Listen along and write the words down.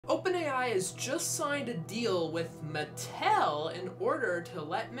OpenAI has just signed a deal with Mattel in order to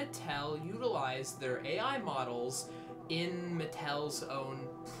let Mattel utilize their AI models in Mattel's own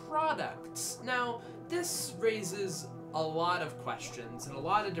products. Now, this raises a lot of questions in a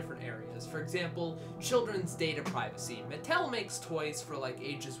lot of different areas. For example, children's data privacy. Mattel makes toys for like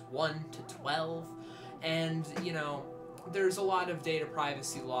ages 1 to 12, and you know, there's a lot of data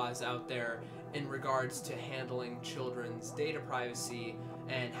privacy laws out there in regards to handling children's data privacy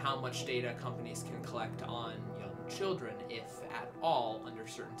and how much data companies can collect on young children, if at all, under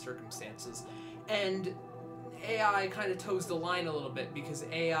certain circumstances. And AI kind of toes the line a little bit because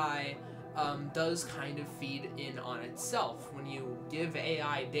AI does kind of feed in on itself. When you give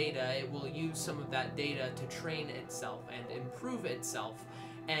AI data, it will use some of that data to train itself and improve itself.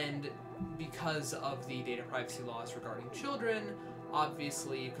 And because of the data privacy laws regarding children,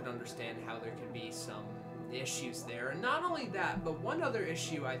 obviously you can understand how there can be some issues there. And not only that, but one other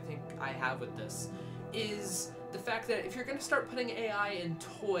issue I think I have with this is the fact that if you're going to start putting AI in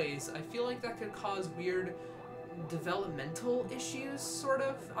toys, I feel like that could cause weird developmental issues, sort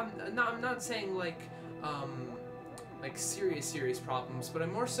of. I'm not saying like serious problems, but I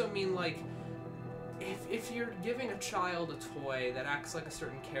more so mean like if you're giving a child a toy that acts like a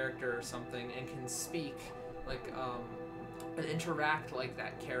certain character or something and can speak like and interact like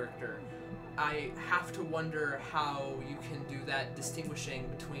that character, I have to wonder how you can do that distinguishing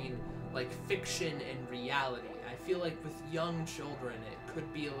between like fiction and reality. I feel like with young children it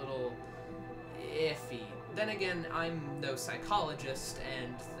could be a little iffy. Then again, I'm no psychologist,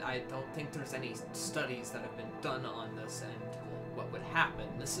 and I don't think there's any studies that have been done on this and what would happen.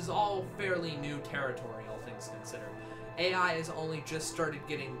 This is all fairly new territory, all things considered. AI has only just started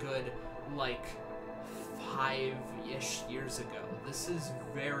getting good like 5-ish years ago. This is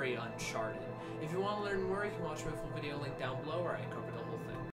very uncharted. If you want to learn more, you can watch my full video link down below where I cover